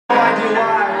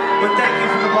But thank you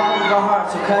from the bottom of our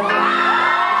hearts, okay?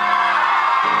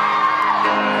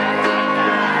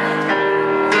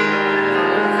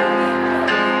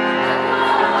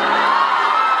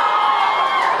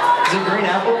 Is it Green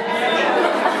Apple?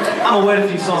 I'm gonna wait a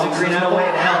few songs. Is it Green Apple? No way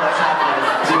in hell that's happening.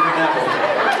 Is it Green Apple?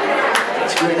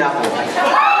 It's Green Apple.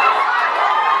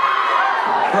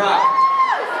 Brock,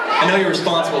 I know you're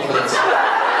responsible for this.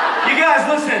 You guys,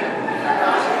 listen.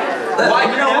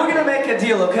 We're gonna make a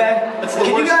deal, okay?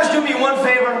 Can you guys do me one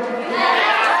favor?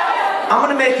 I'm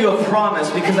gonna make you a promise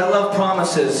because I love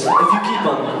promises, if you keep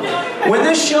them. When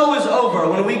this show is over,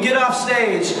 when we get off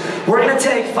stage, we're gonna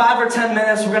take 5 or 10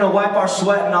 minutes, we're gonna wipe our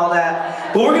sweat and all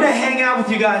that, but we're gonna hang out with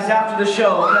you guys after the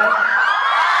show, okay?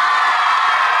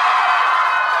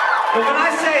 But when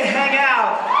I say hang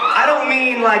out, I don't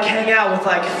mean like hang out with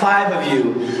like 5 of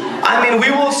you. I mean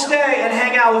we will stay and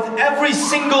hang out with every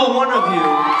single one of you.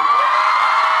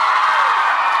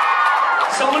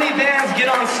 So many bands get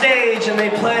on stage and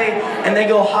they play and they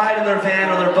go hide in their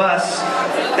van or their bus.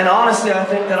 And honestly, I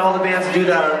think that all the bands that do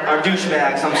that are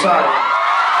douchebags. I'm sorry.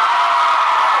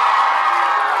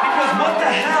 Because what the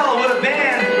hell would a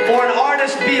band or an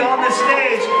artist be on this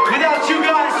stage without you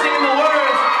guys singing the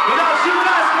words, without you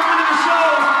guys coming to the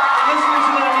shows and listening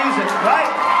to their music, right?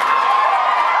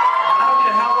 I don't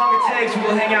care how long it takes, we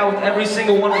will hang out with every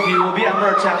single one of you. We'll be at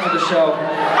merch after the show.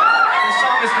 This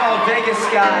song is called Vegas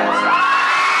Skies.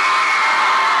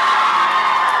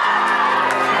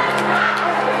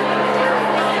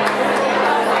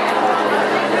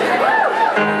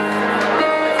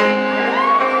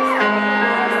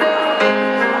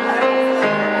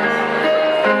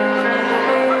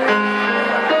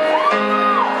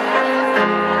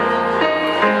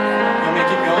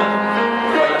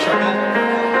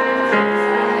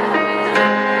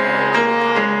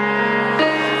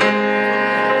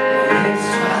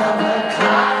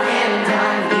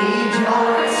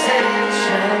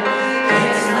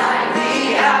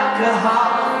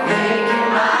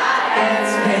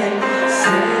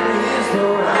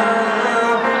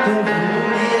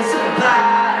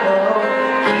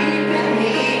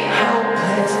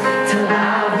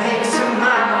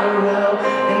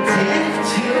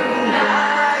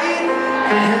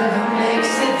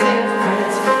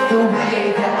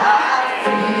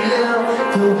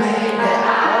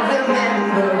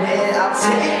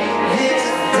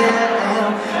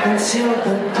 Until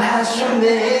the past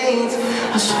remains,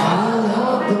 I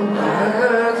swallow the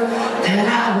words that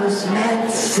I was meant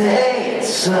to say.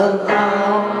 It's a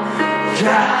long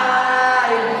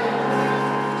drive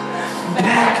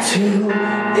back to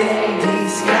the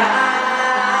skies.